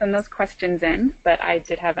free to send those questions in, but I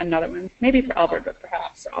did have another one, maybe for Albert, but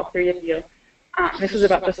perhaps for all three of you. This is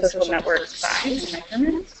about the social network size and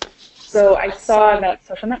measurements. So I saw that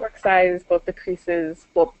social network size both decreases,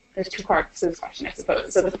 well, there's two parts to this question, I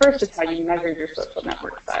suppose. So the first is how you measure your social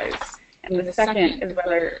network size, and the second is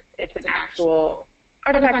whether it's an actual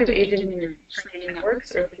artifact of aging in your training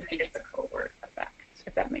networks, or if you think it's a cohort effect,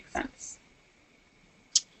 if that makes sense.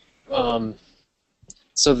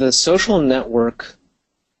 So the social network,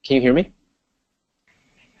 can you hear me?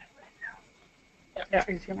 Yeah,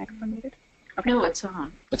 is your microphone muted? Okay. No, it's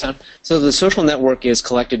on. It's on. So the social network is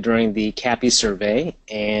collected during the CAPI survey,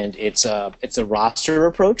 and it's a roster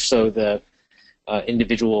approach. So the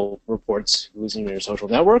individual reports who's in your social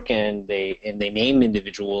network, and they name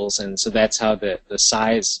individuals, and so that's how the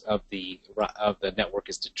size of the network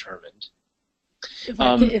is determined.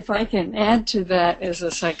 If I can add to that as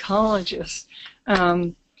a psychologist,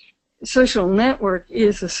 social network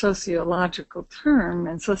is a sociological term,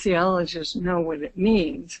 and sociologists know what it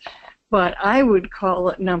means. But I would call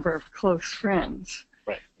it number of close friends,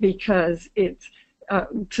 right, because it's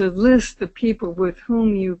to list the people with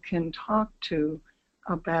whom you can talk to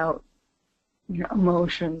about your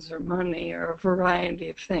emotions or money or a variety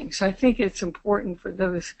of things. So I think it's important for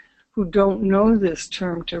those who don't know this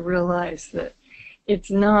term to realize that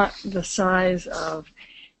it's not the size of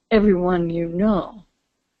everyone you know,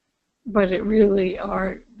 but it really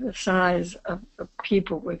are the size of the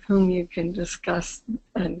people with whom you can discuss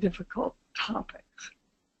difficult topics.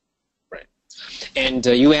 Right. And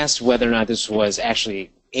you asked whether or not this was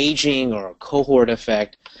actually aging or a cohort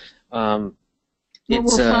effect. We'll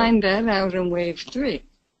find that out in wave 3.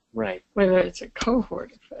 Right. Whether it's a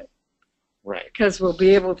cohort effect. Right. Because we'll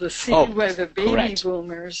be able to see whether baby correct.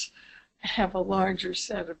 boomers have a larger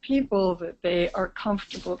set of people that they are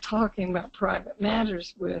comfortable talking about private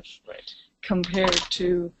matters with, right, compared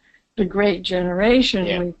to the great generation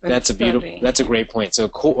we've been that's studying. That's a great point. So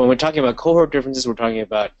when we're talking about cohort differences, we're talking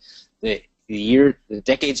about the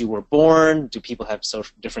decades you were born. Do people have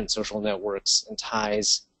different social networks and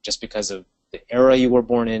ties just because of the era you were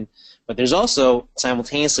born in? But there's also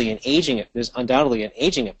simultaneously there's undoubtedly an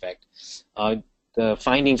aging effect. The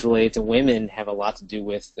findings related to women have a lot to do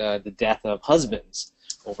with the death of husbands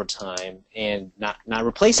over time and not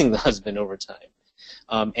replacing the husband over time.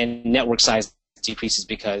 And network size decreases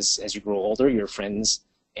because as you grow older, your friends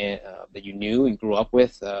that you knew and grew up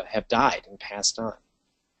with have died and passed on.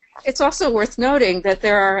 It's also worth noting that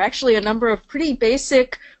there are actually a number of pretty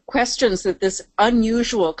basic questions that this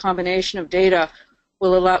unusual combination of data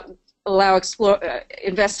will allow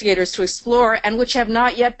investigators to explore, and which have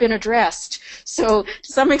not yet been addressed. So to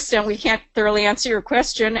some extent we can't thoroughly answer your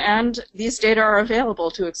question, and these data are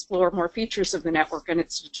available to explore more features of the network and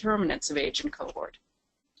its determinants of age and cohort.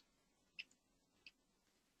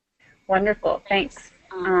 Wonderful, thanks.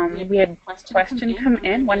 We had a question come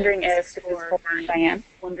in wondering if, this is for Diane,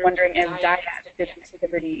 wondering if dyads did an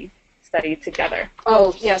activity study together.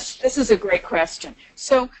 Oh yes, this is a great question.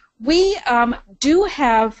 So we do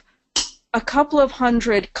have a couple of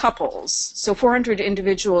hundred couples, so 400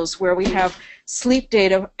 individuals where we have sleep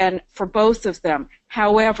data and for both of them.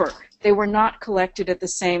 However, they were not collected at the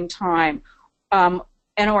same time.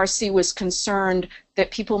 NORC was concerned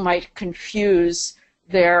that people might confuse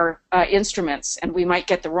their instruments and we might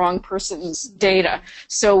get the wrong person's data.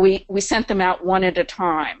 So we sent them out one at a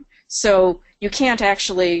time. So you can't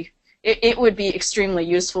actually, it would be extremely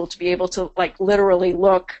useful to be able to like literally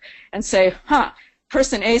look and say,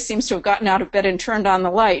 person A seems to have gotten out of bed and turned on the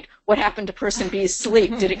light. What happened to person B's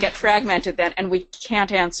sleep? Did it get fragmented then? And we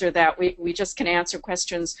can't answer that. We just can answer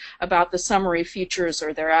questions about the summary features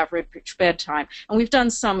or their average bedtime. And we've done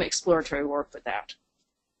some exploratory work with that.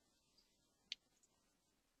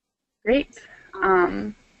 Great.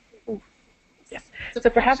 Yes. So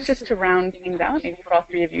perhaps just to round things out, maybe for all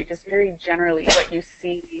three of you, just very generally what you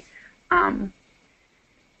see. Hang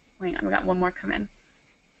on, we got one more come in.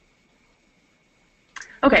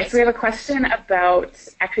 Okay, so we have a question about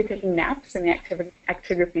actually taking naps in the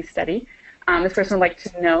actigraphy study. This person would like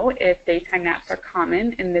to know if daytime naps are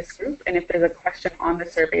common in this group, and if there's a question on the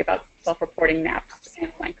survey about self-reporting naps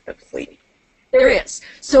and length of sleep. There is.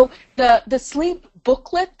 So the sleep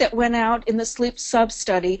booklet that went out in the sleep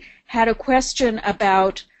sub-study had a question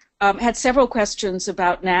about, had several questions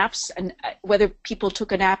about naps and whether people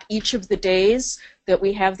took a nap each of the days that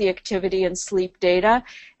we have the activity and sleep data,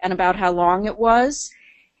 and about how long it was.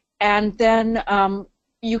 And then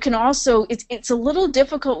you can also, it's a little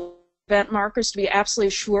difficult with event markers to be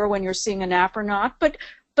absolutely sure when you're seeing a nap or not, but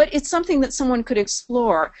it's something that someone could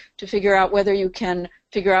explore to figure out whether you can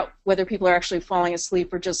figure out whether people are actually falling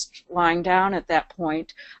asleep or just lying down at that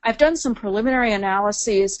point. I've done some preliminary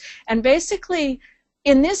analyses, and basically,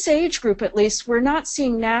 in this age group at least, we're not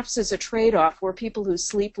seeing naps as a trade-off where people who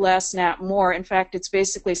sleep less nap more. In fact, it's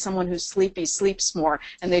basically someone who's sleepy sleeps more,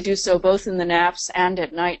 and they do so both in the naps and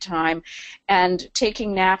at nighttime. And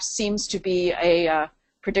taking naps seems to be a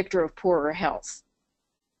predictor of poorer health.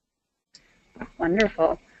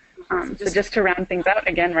 Wonderful. So just to round things out,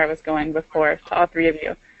 again, where I was going before, to all three of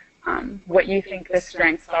you, what you think the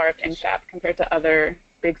strengths are of NSHAP compared to other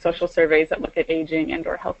big social surveys that look at aging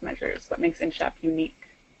and/or health measures. What makes NSHAP unique?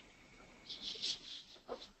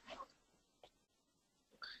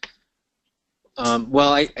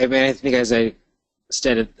 Well, I mean, I think as I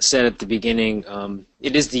said at the beginning,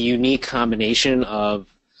 it is the unique combination of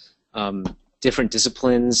different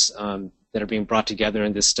disciplines that are being brought together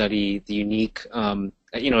in this study. The unique,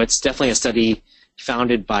 it's definitely a study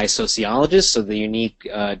founded by sociologists, so the unique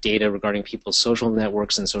data regarding people's social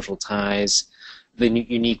networks and social ties, the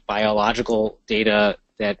unique biological data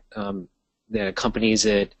that that accompanies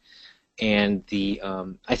it, and the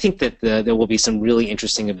I think that there will be some really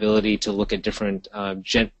interesting ability to look at different. I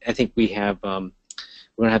think we have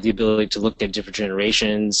we're going to have the ability to look at different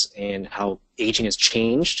generations and how aging has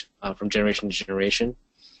changed from generation to generation.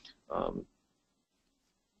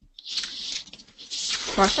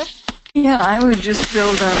 Martha? Yeah, I would just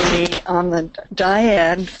build on the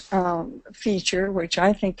dyad feature, which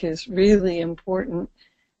I think is really important,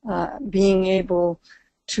 being able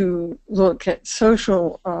to look at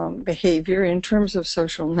social behavior in terms of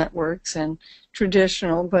social networks and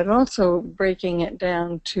traditional, but also breaking it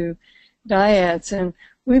down to dyads. And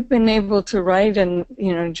we've been able to write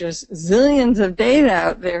just zillions of data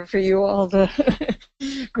out there for you all to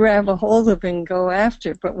grab a hold of and go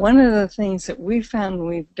after. But one of the things that we found when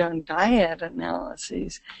we've done dyad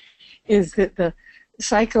analyses is that the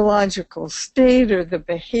psychological state or the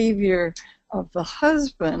behavior of the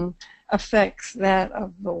husband affects that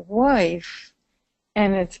of the wife,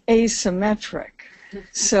 and it's asymmetric.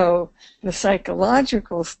 So the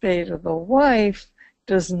psychological state of the wife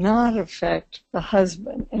does not affect the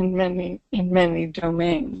husband in many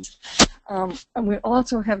domains. And we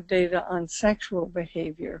also have data on sexual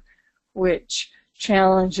behavior, which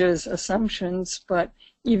challenges assumptions, but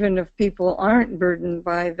even if people aren't burdened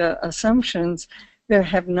by the assumptions, there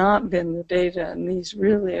have not been the data, and these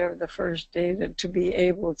really are the first data to be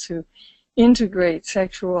able to integrate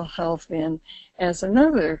sexual health in as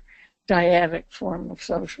another dyadic form of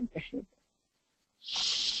social behavior.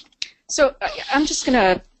 So I'm just going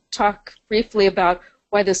to talk briefly about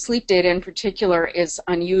why the sleep data in particular is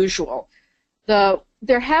unusual.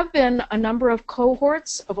 There have been a number of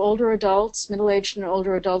cohorts of older adults, middle-aged and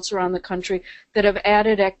older adults around the country that have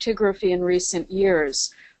added actigraphy in recent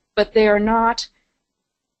years, but they're not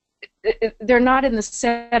in the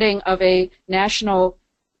setting of a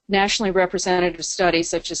nationally representative study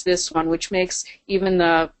such as this one, which makes even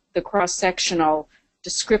the cross-sectional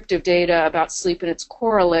descriptive data about sleep and its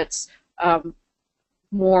correlates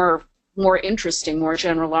more interesting, more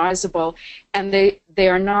generalizable, and they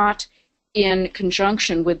are not in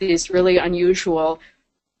conjunction with these really unusual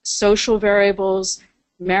social variables,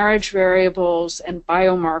 marriage variables, and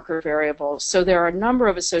biomarker variables. So there are a number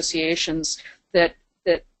of associations that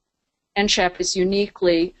NSHAP is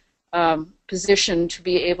uniquely positioned to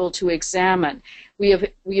be able to examine. We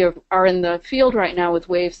are in the field right now with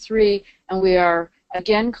Wave 3, and we are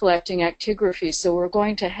again collecting actigraphy. So we're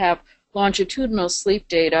going to have longitudinal sleep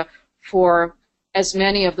data for as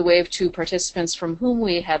many of the Wave 2 participants from whom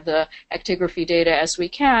we had the actigraphy data as we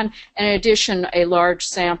can, and in addition, a large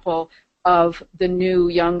sample of the new,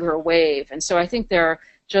 younger wave. And so I think there are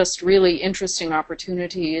just really interesting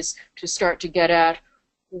opportunities to start to get at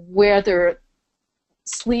whether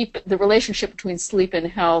sleep, the relationship between sleep and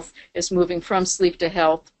health is moving from sleep to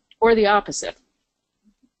health, or the opposite.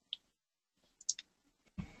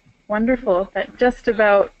 Wonderful. That just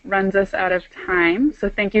about runs us out of time. So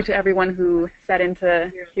thank you to everyone who sat in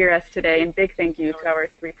to hear us today, and big thank you to our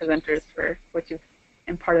 3 presenters for what you've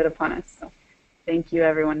imparted upon us. So thank you,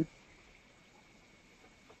 everyone.